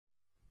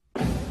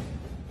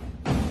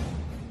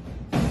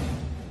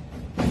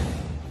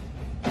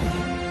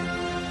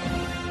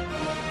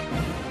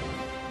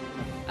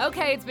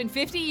Okay, it's been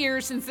 50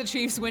 years since the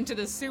Chiefs went to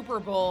the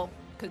Super Bowl.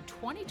 Could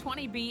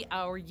 2020 be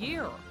our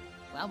year?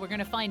 Well, we're going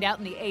to find out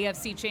in the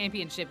AFC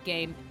Championship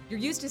game. You're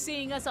used to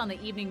seeing us on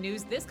the evening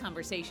news. This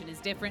conversation is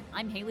different.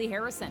 I'm Haley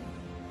Harrison.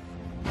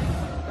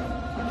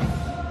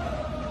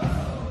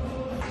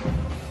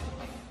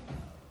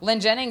 Lynn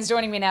Jennings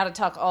joining me now to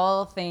talk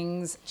all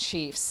things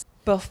Chiefs.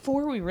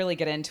 Before we really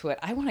get into it,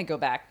 I want to go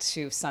back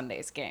to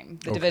Sunday's game,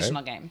 the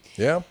divisional game.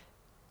 Yeah.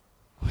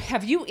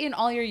 Have you, in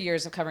all your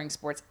years of covering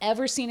sports,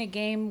 ever seen a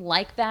game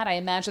like that? I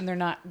imagine they're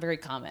not very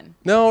common.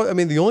 No, I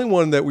mean, the only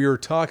one that we were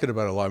talking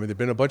about a lot, I mean, there have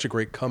been a bunch of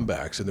great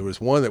comebacks, and there was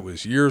one that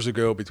was years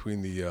ago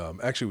between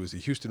actually it was the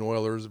Houston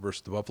Oilers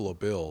versus the Buffalo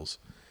Bills,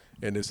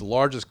 and it's the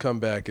largest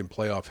comeback in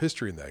playoff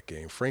history in that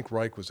game. Frank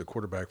Reich was the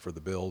quarterback for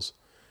the Bills,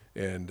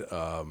 and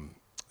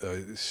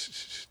the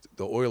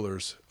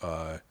Oilers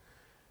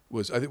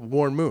was, I think,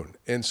 Warren Moon.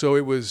 And so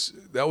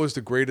that was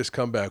the greatest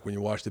comeback when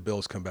you watch the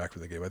Bills come back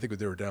from the game. I think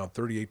they were down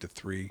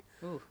 38-3,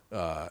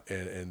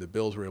 and the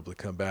Bills were able to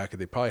come back,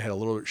 and they probably had a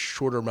little bit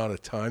shorter amount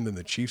of time than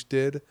the Chiefs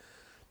did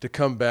to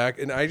come back.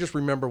 And I just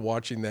remember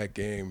watching that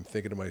game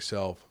thinking to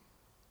myself,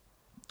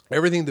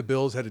 everything the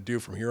Bills had to do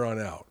from here on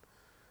out,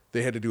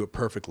 they had to do it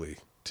perfectly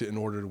in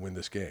order to win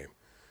this game.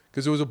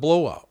 Because it was a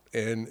blowout,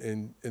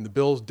 and the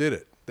Bills did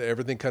it.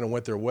 Everything kind of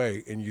went their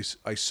way, and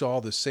I saw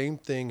the same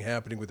thing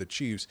happening with the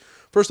Chiefs.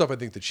 First off, I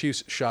think the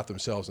Chiefs shot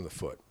themselves in the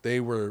foot.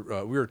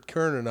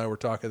 Karen and I were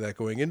talking that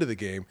going into the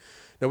game.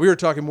 Now, we were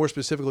talking more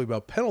specifically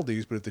about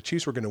penalties, but if the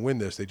Chiefs were going to win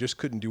this, they just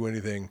couldn't do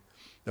anything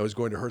that was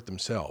going to hurt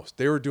themselves.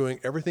 They were doing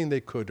everything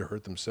they could to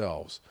hurt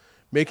themselves,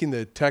 making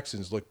the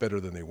Texans look better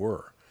than they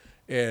were.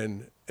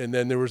 And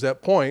then there was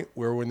that point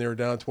where when they were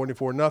down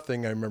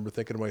 24-0, I remember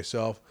thinking to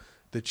myself,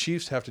 the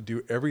Chiefs have to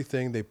do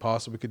everything they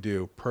possibly could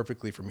do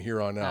perfectly from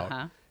here on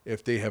out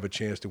if they have a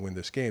chance to win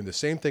this game. The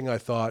same thing I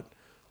thought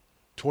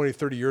 20,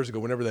 30 years ago,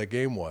 whenever that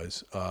game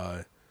was,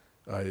 that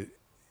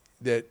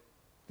the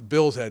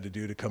Bills had to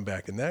do to come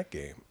back in that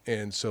game.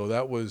 And so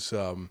that was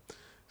and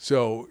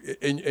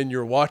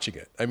you're watching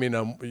it. I mean,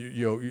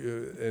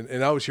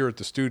 and I was here at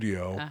the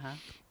studio,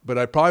 but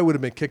I probably would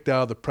have been kicked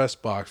out of the press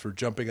box for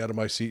jumping out of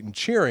my seat and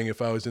cheering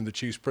if I was in the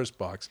Chiefs press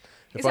box.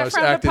 Is that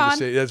frowned upon?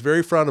 That's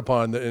very frowned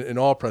upon in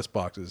all press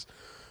boxes.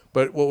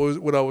 But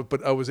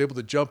I was able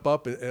to jump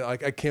up, and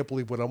I can't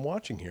believe what I'm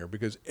watching here,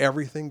 because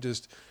everything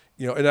just,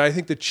 and I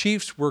think the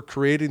Chiefs were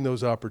creating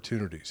those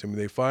opportunities. I mean,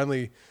 they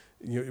finally,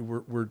 I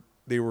don't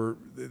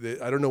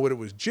know what it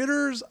was,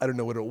 jitters. I don't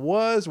know what it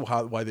was,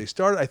 why they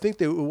started. I think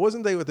it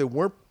wasn't they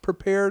weren't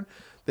prepared.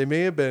 They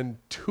may have been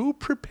too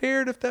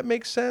prepared, if that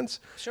makes sense.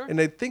 Sure. And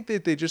I think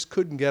that they just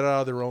couldn't get out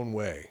of their own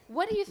way.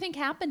 What do you think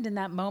happened in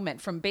that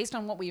moment, based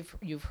on what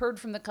you've heard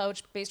from the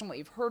coach, based on what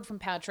you've heard from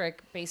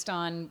Patrick, based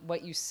on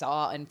what you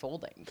saw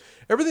unfolding?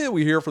 Everything that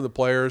we hear from the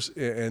players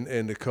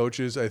and the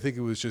coaches, I think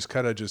it was just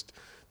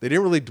they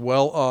didn't really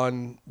dwell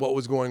on what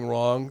was going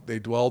wrong. They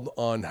dwelled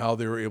on how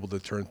they were able to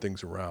turn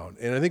things around.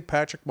 And I think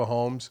Patrick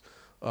Mahomes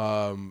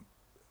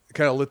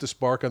kind of lit the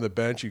spark on the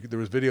bench. There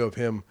was video of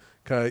him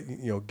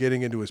kind of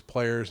getting into his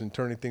players and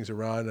turning things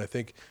around. And I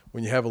think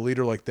when you have a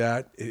leader like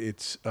that,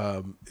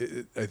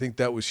 I think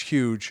that was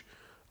huge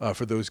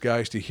for those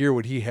guys to hear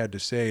what he had to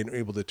say and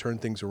able to turn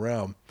things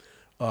around.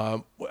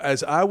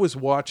 As I was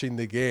watching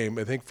the game,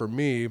 I think for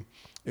me,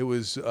 it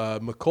was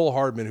Mecole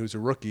Hardman, who's a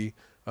rookie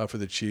for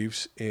the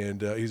Chiefs,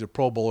 and he's a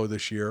Pro Bowler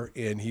this year,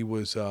 and he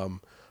was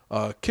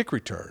kick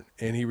return,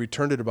 and he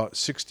returned it about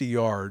 60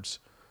 yards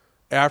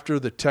after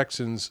the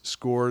Texans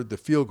scored the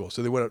field goal.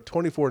 So they went up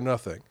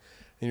 24-0.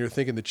 And you're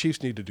thinking the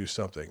Chiefs need to do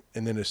something.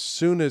 And then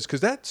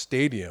because that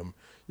stadium,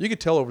 you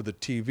could tell over the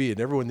TV and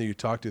everyone that you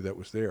talked to that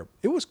was there,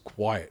 it was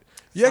quiet.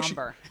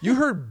 You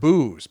heard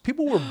boos.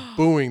 People were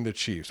booing the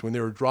Chiefs when they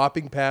were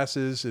dropping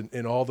passes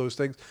and all those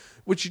things,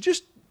 which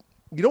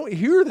you don't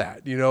hear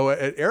that,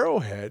 at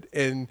Arrowhead.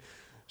 And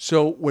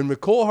so when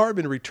Mecole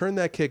Hardman returned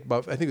that kick,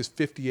 about, I think it was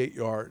 58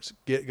 yards,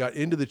 got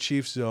into the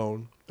Chiefs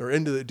zone or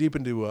deep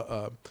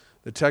into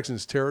the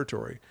Texans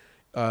territory,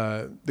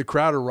 the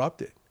crowd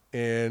erupted.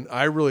 And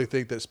I really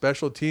think that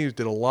special teams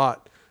did a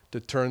lot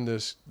to turn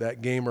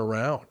that game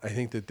around. I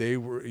think that they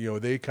were,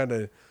 they kind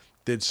of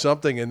did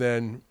something, and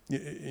then,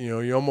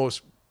 you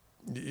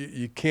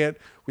can't,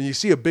 when you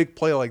see a big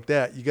play like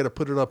that, you got to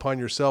put it upon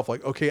yourself.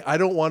 Like, okay, I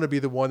don't want to be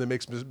the one that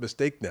makes a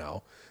mistake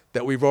now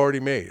that we've already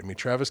made. I mean,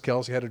 Travis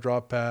Kelce had a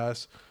drop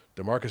pass.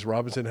 Demarcus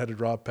Robinson had a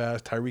drop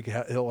pass.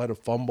 Tyreek Hill had a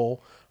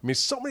fumble. I mean,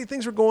 so many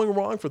things were going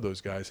wrong for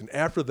those guys. And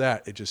after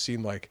that, it just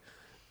seemed like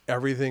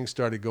everything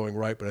started going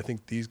right, but I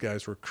think these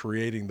guys were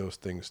creating those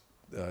things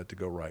to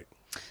go right.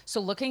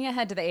 So looking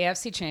ahead to the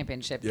AFC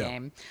Championship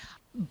game,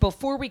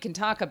 before we can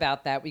talk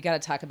about that, we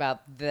got to talk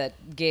about the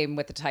game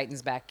with the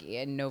Titans back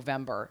in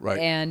November. Right.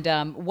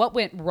 And what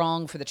went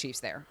wrong for the Chiefs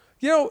there?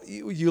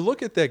 You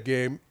look at that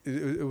game,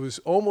 it was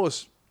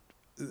almost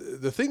 –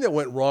 the thing that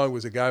went wrong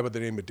was a guy by the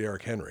name of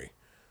Derrick Henry,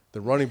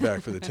 the running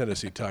back for the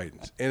Tennessee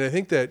Titans. And I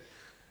think that,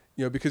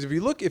 because if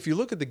you look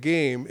at the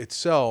game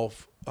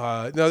itself –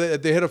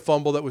 they had a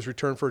fumble that was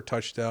returned for a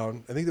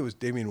touchdown. I think that was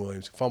Damian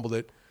Williams who fumbled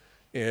it,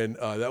 and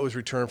that was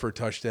returned for a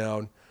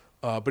touchdown.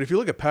 But if you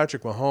look at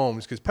Patrick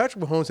Mahomes, because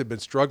Patrick Mahomes had been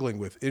struggling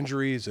with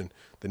injuries and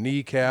the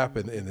kneecap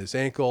and his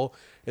ankle,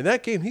 in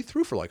that game he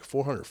threw for like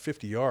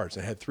 450 yards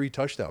and had 3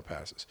 touchdown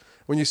passes.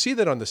 When you see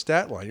that on the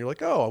stat line, you're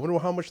like, oh, I wonder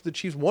how much the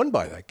Chiefs won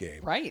by that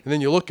game. Right. And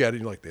then you look at it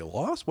and you're like, they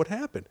lost? What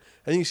happened?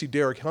 And then you see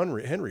Derrick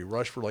Henry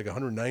rush for like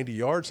 190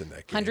 yards in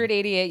that game.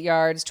 188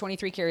 yards,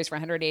 23 carries for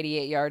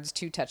 188 yards,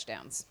 2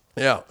 touchdowns.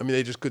 Yeah, I mean,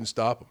 they just couldn't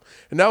stop him.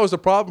 And that was the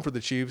problem for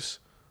the Chiefs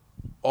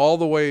all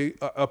the way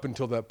up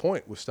until that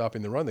point, was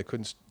stopping the run. They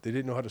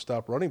didn't know how to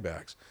stop running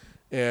backs.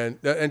 And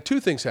 2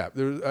 things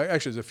happened.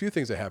 There's a few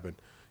things that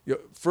happened.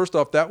 First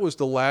off, that was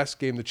the last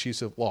game the Chiefs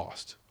have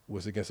lost,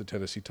 was against the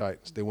Tennessee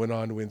Titans. They went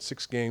on to win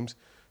 6 games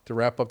to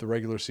wrap up the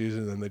regular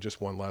season, and then they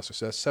just won last week.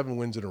 So that's 7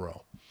 wins in a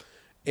row.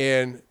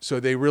 And so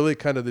they really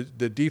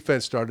the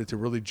defense started to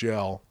really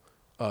gel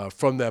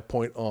from that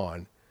point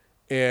on.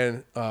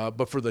 And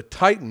but for the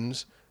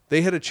Titans,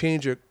 they had to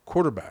change a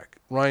quarterback.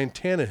 Ryan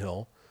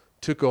Tannehill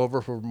took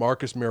over for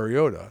Marcus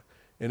Mariota,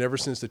 and ever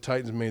since the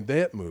Titans made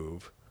that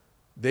move,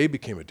 they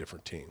became a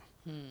different team.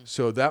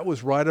 So that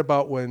was right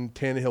about when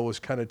Tannehill was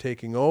kind of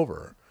taking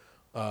over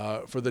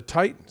for the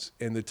Titans,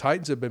 and the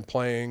Titans have been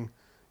playing,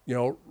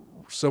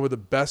 some of the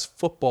best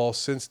football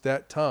since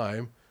that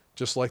time,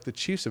 just like the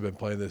Chiefs have been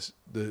playing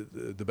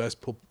the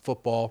best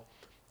football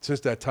since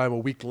that time a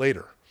week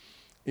later.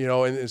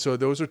 And so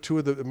those are two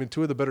of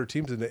the better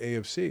teams in the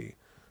AFC.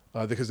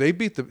 Because they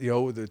beat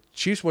the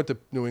Chiefs went to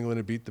New England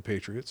and beat the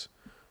Patriots.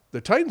 The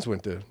Titans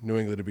went to New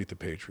England to beat the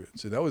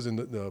Patriots, and that was in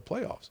the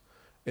playoffs.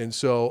 And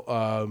so,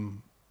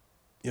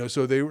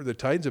 so the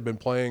Titans have been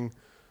playing,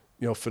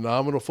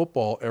 phenomenal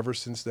football ever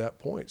since that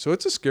point. So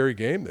it's a scary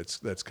game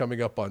that's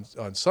coming up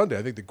on Sunday.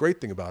 I think the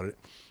great thing about it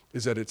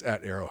is that it's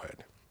at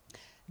Arrowhead.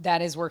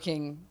 That is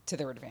working to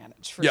their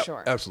advantage for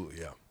sure.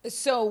 Absolutely, yeah.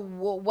 So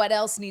what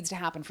else needs to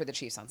happen for the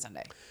Chiefs on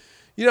Sunday?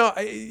 You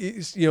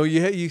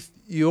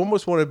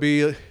almost want to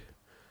be.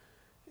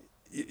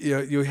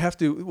 You have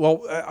to.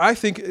 Well, I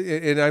think,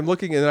 and I'm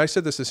looking, and I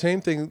said the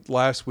same thing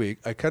last week.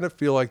 I kind of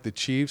feel like the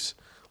Chiefs,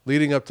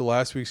 leading up to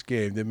last week's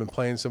game, they've been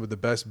playing some of the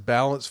best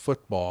balanced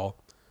football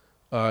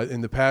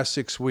in the past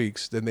 6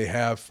 weeks than they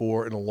have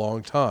in a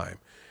long time.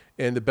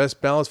 And the best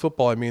balanced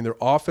football, I mean, their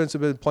offense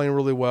have been playing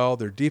really well,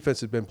 their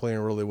defense has been playing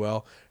really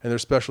well, and their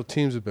special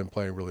teams have been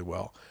playing really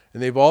well.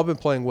 And they've all been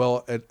playing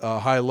well at a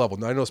high level.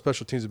 Now, I know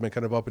special teams have been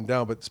kind of up and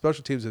down, but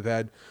special teams have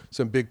had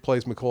some big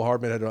plays. Mecole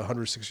Hardman had a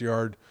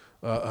 106-yard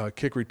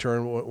kick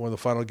return, one of the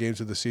final games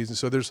of the season.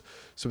 So there's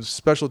some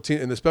special team,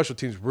 and the special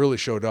teams really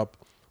showed up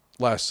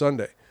last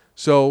Sunday.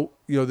 So,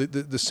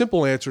 the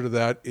simple answer to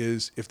that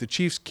is if the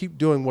Chiefs keep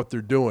doing what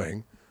they're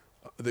doing,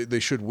 they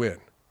should win.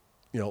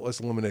 Let's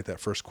eliminate that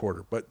first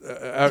quarter, but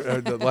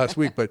last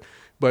week. But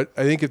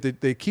I think if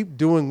they keep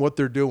doing what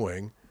they're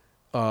doing,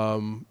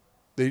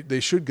 they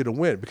should get a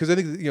win. Because I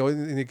think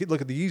and you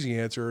look at the easy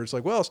answer. It's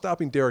like, well,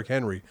 stopping Derrick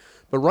Henry,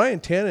 but Ryan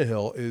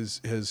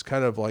Tannehill has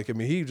kind of like,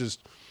 he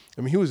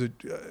was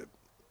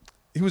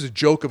a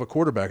joke of a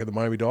quarterback at the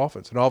Miami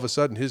Dolphins, and all of a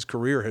sudden his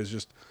career has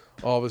just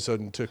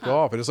took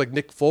off. And it's like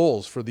Nick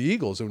Foles for the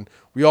Eagles, and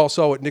we all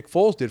saw what Nick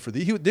Foles did for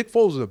Nick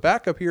Foles was a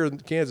backup here in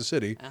Kansas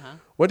City,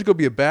 went to go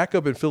be a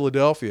backup in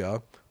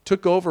Philadelphia,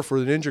 took over for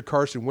the injured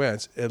Carson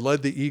Wentz, and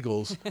led the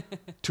Eagles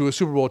to a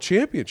Super Bowl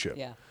championship.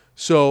 Yeah.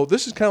 So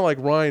this is kind of like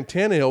Ryan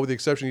Tannehill, with the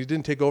exception he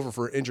didn't take over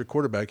for an injured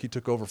quarterback, he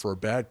took over for a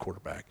bad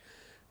quarterback,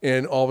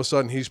 and all of a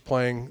sudden he's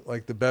playing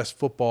like the best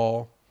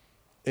football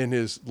in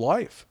his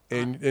life,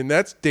 and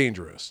that's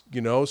dangerous,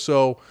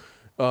 So.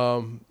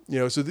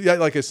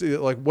 Like I said,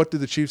 like what do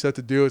the Chiefs have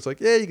to do? It's like,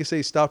 you can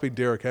say stopping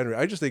Derrick Henry.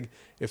 I just think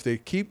if they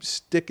keep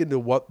sticking to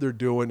what they're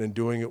doing and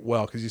doing it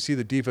well, because you see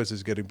the defense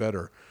is getting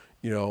better,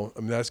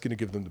 that's going to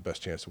give them the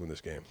best chance to win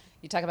this game.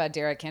 You talk about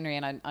Derrick Henry,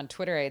 and on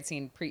Twitter I had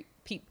seen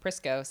Pete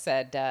Prisco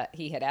said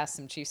he had asked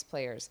some Chiefs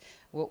players,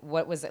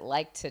 what was it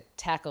like to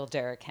tackle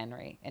Derrick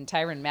Henry? And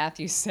Tyrann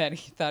Mathieu said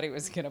he thought he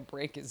was going to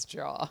break his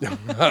jaw.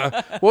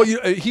 Well,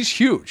 he's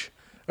huge.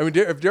 I mean,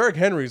 if Derrick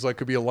Henry's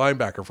could be a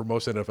linebacker for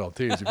most NFL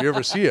teams, if you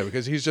ever see him,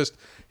 because he's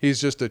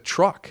just a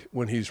truck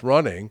when he's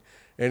running,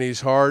 and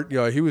he's hard.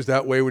 He was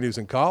that way when he was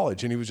in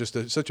college, and he was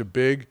just such a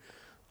big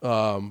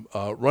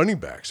running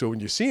back. So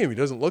when you see him, he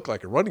doesn't look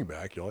like a running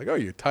back. You're like, oh,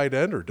 you're tight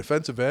end or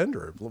defensive end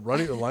or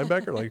running a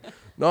linebacker? Like,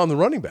 no, I'm the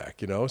running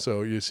back.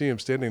 So you see him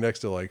standing next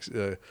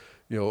to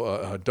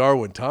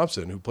Darwin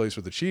Thompson, who plays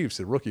for the Chiefs,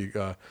 the rookie.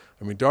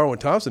 Darwin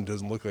Thompson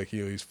doesn't look like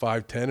he's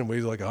 5'10" and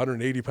weighs like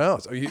 180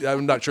 pounds.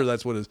 I'm not sure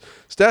that's what his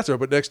stats are,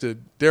 but next to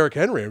Derrick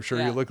Henry, I'm sure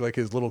he look like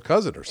his little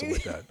cousin or something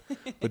like that.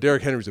 But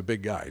Derrick Henry's a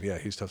big guy. Yeah,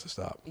 he's tough to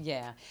stop.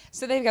 Yeah.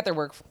 So they've got their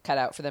work cut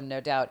out for them,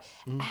 no doubt.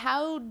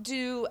 What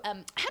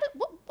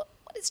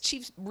is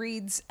Chiefs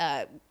Reed's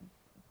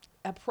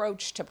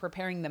approach to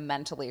preparing them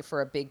mentally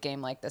for a big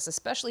game like this,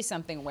 especially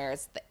something where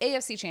it's the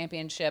AFC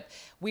Championship?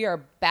 We are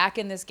back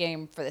in this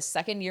game for the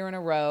second year in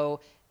a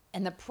row,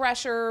 and the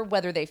pressure,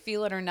 whether they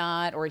feel it or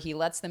not, or he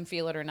lets them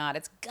feel it or not,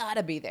 it's got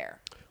to be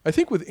there. I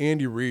think with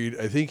Andy Reid,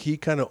 I think he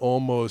kind of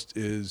almost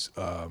is,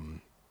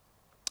 and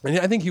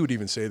I think he would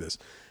even say this,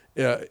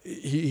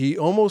 he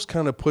almost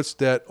kind of puts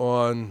that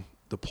on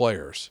the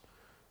players.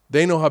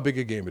 They know how big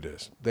a game it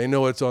is. They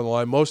know it's on the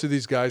line. Most of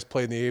these guys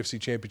played in the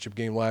AFC Championship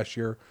game last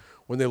year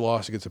when they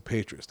lost against the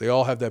Patriots. They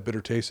all have that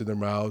bitter taste in their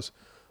mouths.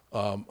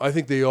 I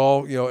think they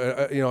all,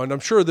 and I'm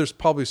sure there's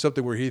probably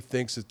something where he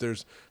thinks that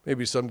there's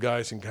maybe some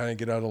guys can kind of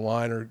get out of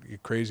line or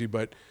get crazy,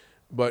 but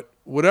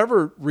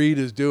whatever Reed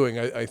is doing,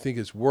 I think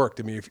has worked.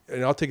 I mean,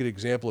 and I'll take an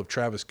example of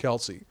Travis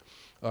Kelce.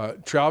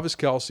 Travis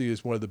Kelce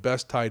is one of the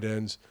best tight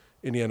ends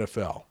in the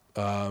NFL,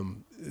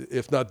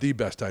 if not the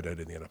best tight end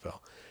in the NFL.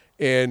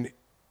 And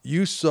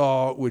you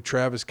saw with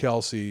Travis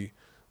Kelce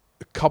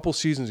a couple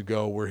seasons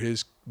ago where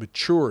his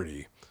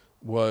maturity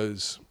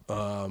was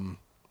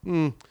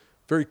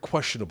very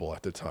questionable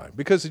at the time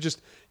because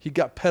he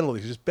got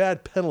penalties, just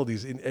bad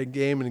penalties in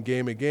game and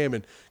game and game.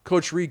 And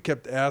Coach Reed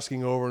kept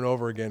asking over and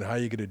over again, how are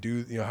you going to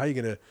do, how are you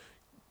going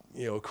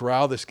to,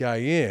 corral this guy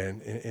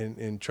in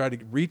and try to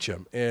reach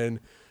him? And,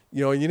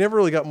 and you never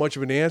really got much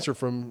of an answer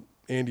from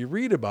Andy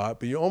Reid about it,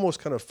 but you almost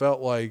kind of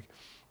felt like,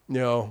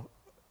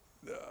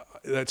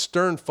 that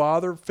stern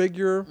father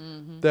figure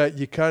that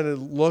you kind of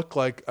look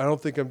like, I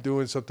don't think I'm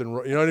doing something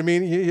wrong. You know what I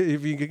mean?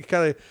 If you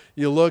kind of,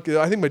 you look,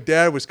 I think my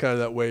dad was kind of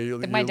that way.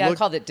 My dad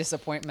called it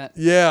disappointment.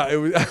 Yeah. It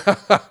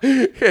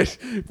was,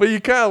 but you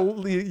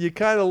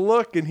kind of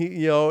look and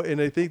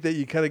and I think that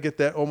you kind of get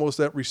that, almost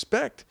that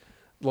respect.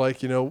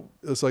 Like,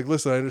 it's like,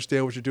 listen, I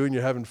understand what you're doing.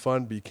 You're having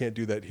fun, but you can't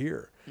do that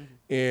here.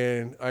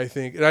 And I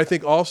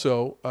think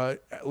also,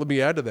 let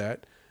me add to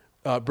that,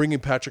 bringing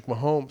Patrick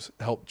Mahomes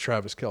helped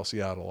Travis Kelce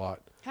out a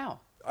lot.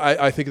 How?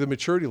 I think the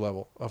maturity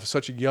level of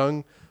such a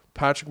young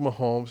Patrick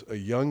Mahomes, a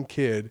young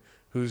kid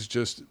who's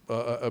just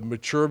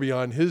mature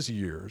beyond his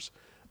years,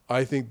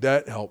 I think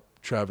that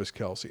helped Travis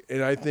Kelce.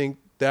 And I think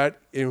that,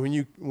 and when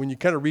you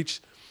kind of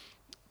reach,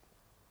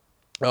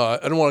 I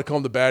don't want to call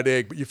him the bad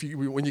egg, but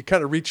when you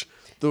kind of reach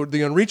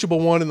the unreachable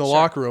one in the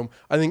locker room,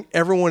 I think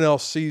everyone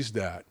else sees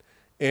that.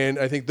 And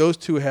I think those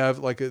two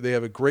have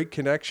a great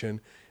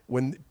connection.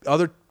 When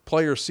other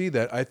players see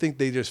that, I think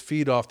they just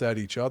feed off that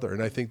each other.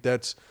 And I think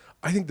that's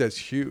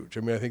huge.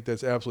 I mean, I think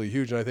that's absolutely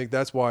huge. And I think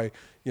that's why,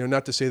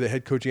 not to say that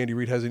head coach Andy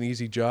Reid has an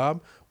easy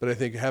job, but I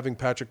think having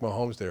Patrick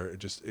Mahomes there, it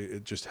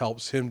just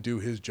helps him do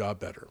his job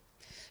better.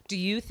 Do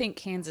you think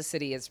Kansas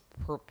City is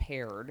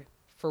prepared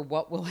for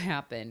what will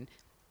happen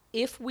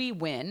if we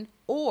win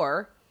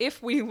or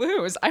if we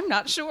lose? I'm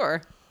not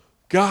sure.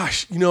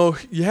 Gosh,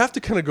 you have to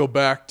kind of go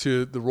back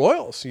to the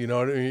Royals. You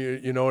know what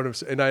I'm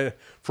saying? And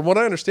from what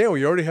I understand,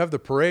 we already have the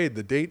parade.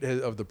 The date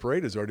of the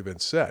parade has already been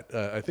set.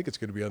 I think it's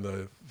going to be on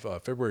the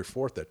February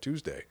 4th, that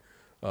Tuesday.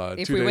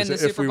 If we win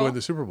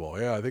the Super Bowl,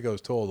 yeah. I think I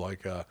was told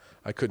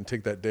I couldn't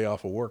take that day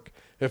off of work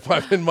if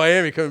I'm in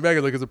Miami coming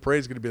back because the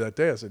parade's going to be that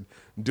day. I said,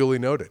 duly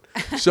noted.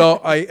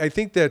 So I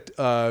think that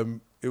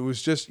it was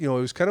just it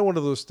was kind of one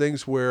of those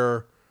things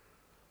where.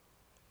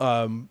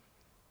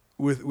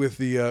 With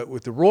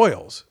the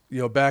Royals,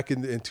 back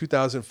in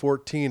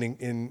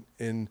 2014,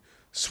 in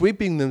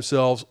sweeping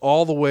themselves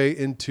all the way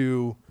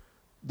into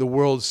the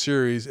World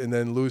Series and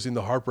then losing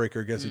the heartbreaker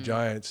against the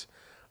Giants,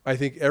 I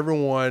think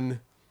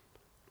everyone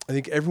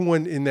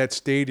in that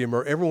stadium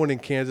or everyone in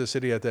Kansas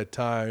City at that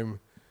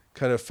time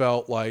kind of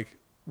felt like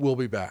we'll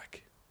be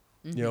back.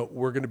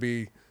 We're going to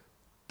be.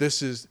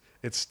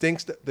 It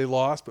stinks that they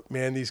lost, but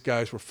man, these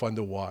guys were fun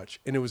to watch,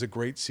 and it was a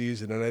great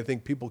season. And I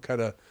think people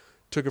kind of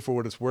took it for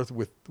what it's worth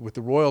with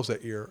the Royals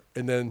that year.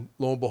 And then,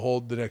 lo and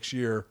behold, the next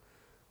year,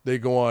 they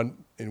go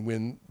on and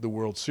win the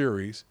World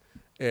Series.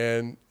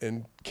 And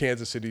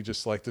Kansas City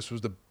just this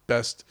was the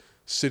best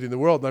city in the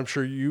world. And I'm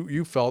sure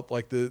you felt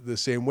like the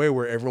same way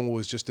where everyone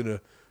was just in a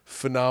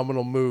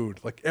phenomenal mood.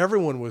 Like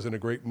everyone was in a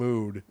great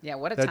mood. Yeah,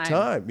 what a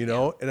time.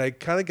 Yeah. And I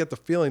kind of get the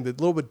feeling that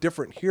a little bit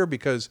different here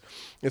because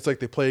it's like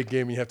they play a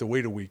game and you have to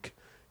wait a week.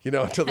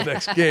 Until the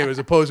next game, as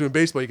opposed to in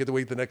baseball, you get to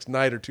wait the next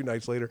night or 2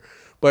 nights later.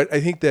 But I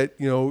think that,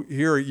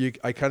 here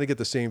I kind of get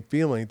the same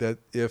feeling that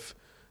if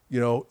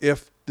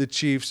the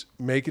Chiefs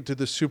make it to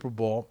the Super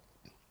Bowl,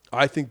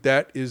 I think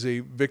that is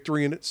a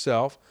victory in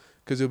itself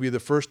because it'll be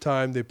the first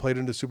time they played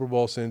in the Super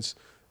Bowl since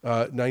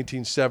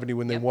 1970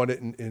 when they won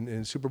it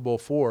in Super Bowl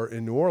IV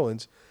in New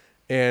Orleans.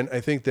 And I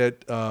think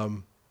that, I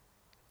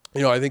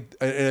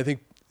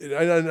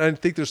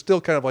think there's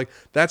still kind of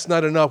that's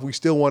not enough. We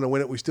still want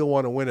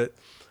to win it.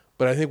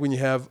 But I think when you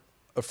have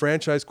a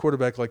franchise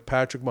quarterback like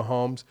Patrick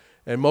Mahomes,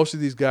 and most of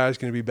these guys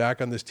going to be back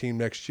on this team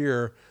next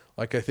year,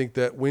 I think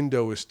that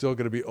window is still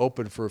going to be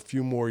open for a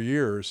few more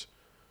years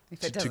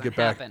to get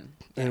back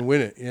and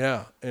win it.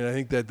 Yeah, and I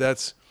think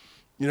that's,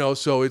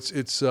 so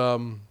it's.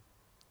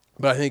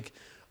 But I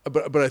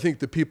think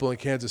the people in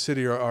Kansas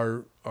City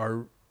are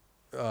I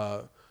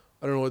don't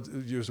know what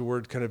to use the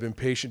word, kind of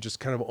impatient,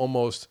 just kind of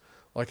almost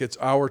like it's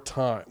our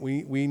time.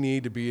 We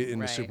need to be in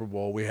the Super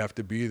Bowl. We have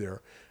to be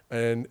there.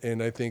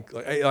 And I think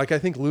I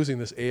think losing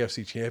this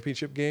AFC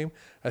Championship game,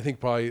 I think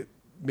probably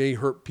may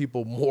hurt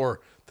people more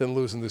than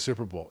losing the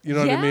Super Bowl. You know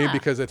what I mean?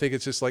 Because I think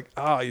it's just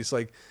it's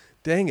like,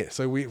 dang it!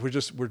 So we're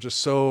just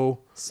so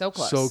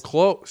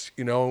close.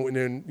 And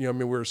then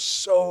we were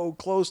so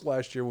close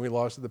last year when we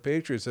lost to the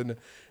Patriots, and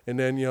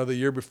then the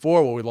year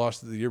before we lost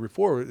to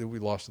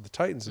the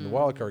Titans in the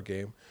wild card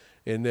game,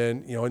 And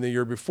then, in the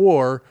year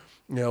before,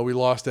 we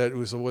lost that. It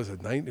was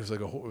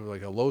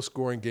like a low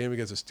scoring game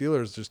against the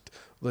Steelers,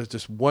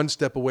 just one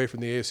step away from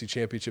the AFC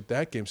Championship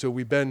that game. So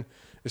we've been,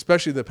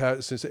 especially the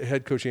past, since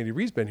head coach Andy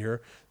Reid's been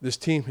here, this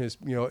team has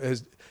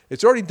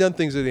it's already done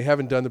things that they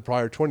haven't done the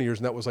prior 20 years,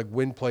 and that was like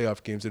win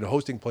playoff games and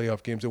hosting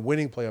playoff games and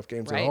winning playoff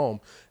games at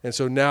home. And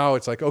so now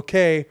it's like,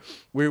 okay,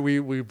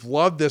 we've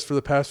loved this for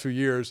the past few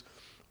years.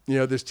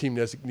 This team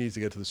needs to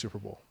get to the Super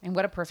Bowl. And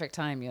what a perfect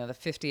time, the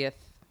 50th.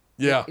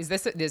 Yeah. Is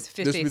this 50th This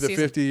will be the season?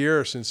 50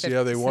 years since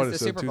they won it. The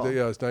Super Bowl.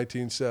 It was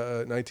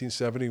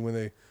 1970 when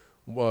they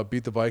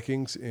beat the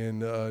Vikings in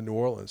New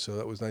Orleans. So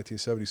that was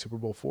 1970 Super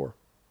Bowl IV.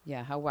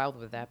 Yeah, how wild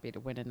would that be to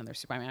win another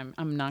Super Bowl? I mean,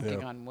 I'm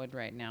knocking on wood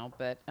right now,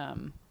 but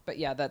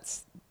yeah,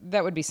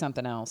 that would be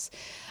something else.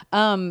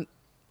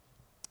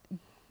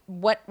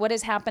 What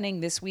is happening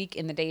this week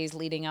in the days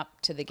leading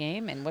up to the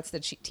game, and what's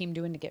the team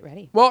doing to get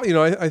ready? Well,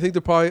 I think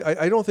they're probably.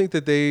 I don't think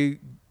that they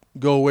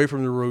go away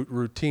from the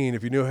routine.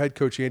 If you know head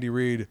coach Andy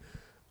Reid,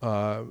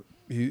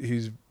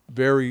 he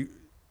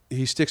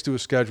sticks to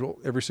his schedule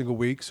every single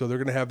week. So they're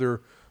going to have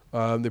their.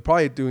 They're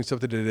probably doing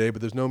something today, but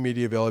there's no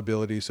media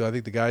availability. So I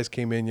think the guys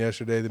came in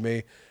yesterday. They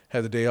may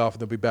have the day off,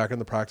 and they'll be back on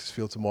the practice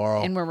field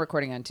tomorrow. And we're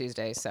recording on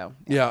Tuesday, so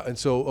yeah. And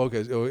so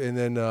and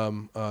then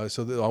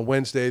on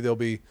Wednesday they'll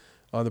be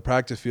on the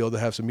practice field to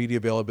have some media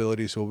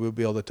availability. So we'll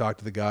be able to talk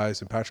to the guys.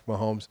 And Patrick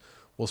Mahomes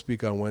will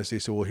speak on Wednesday,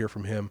 so we'll hear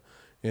from him.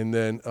 And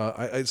then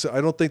I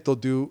don't think they'll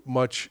do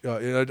much.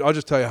 And I'll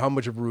just tell you how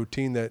much of a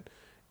routine that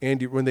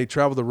Andy, when they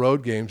travel the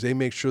road games, they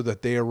make sure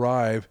that they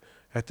arrive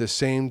at the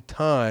same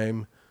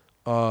time.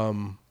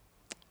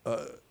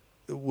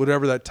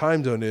 Whatever that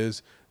time zone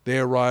is, they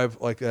arrive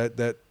like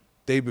that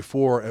day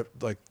before at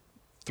like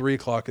 3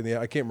 o'clock I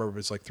can't remember if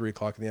it's like 3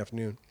 o'clock in the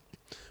afternoon,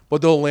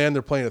 but they'll land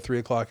their plane at 3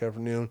 o'clock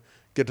afternoon,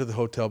 get to the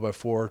hotel by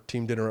 4,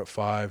 team dinner at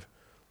 5,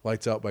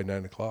 lights out by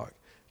 9 o'clock.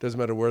 Doesn't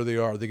matter where they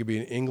are. They could be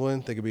in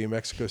England, they could be in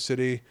Mexico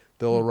City.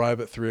 They'll arrive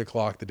at 3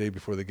 o'clock the day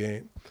before the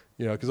game.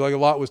 Because like a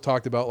lot was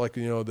talked about, like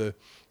the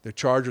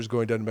Chargers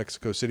going down to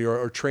Mexico City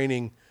or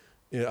training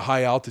at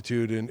high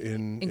altitude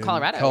in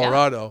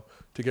Colorado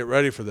to get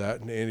ready for that.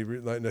 And Andy,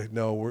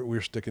 no,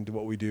 we're sticking to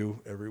what we do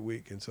every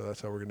week, and so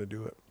that's how we're going to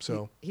do it.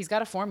 So he's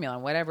got a formula,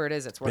 and whatever it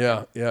is, it's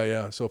working.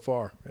 Yeah. So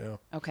far, yeah.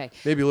 Okay.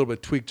 Maybe a little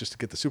bit tweaked just to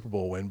get the Super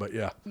Bowl win, but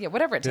yeah. Yeah,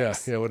 whatever it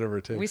takes. Yeah, whatever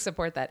it takes. We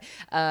support that.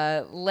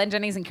 Len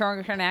Jennings and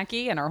Karen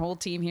Kornacki and our whole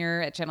team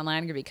here at Channel 9 are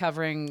going to be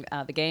covering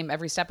the game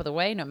every step of the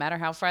way, no matter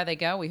how far they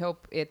go. We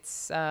hope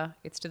it's to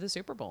the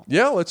Super Bowl.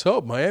 Yeah, let's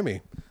hope.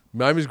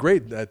 Miami's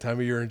great that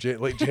time of year in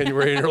late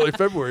January and early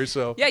February.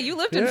 So yeah, you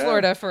lived in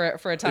Florida for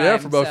a time. Yeah,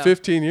 for about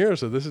 15 years.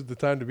 So this is the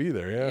time to be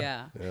there.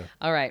 Yeah.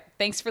 All right.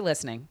 Thanks for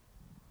listening.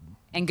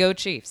 And go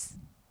Chiefs.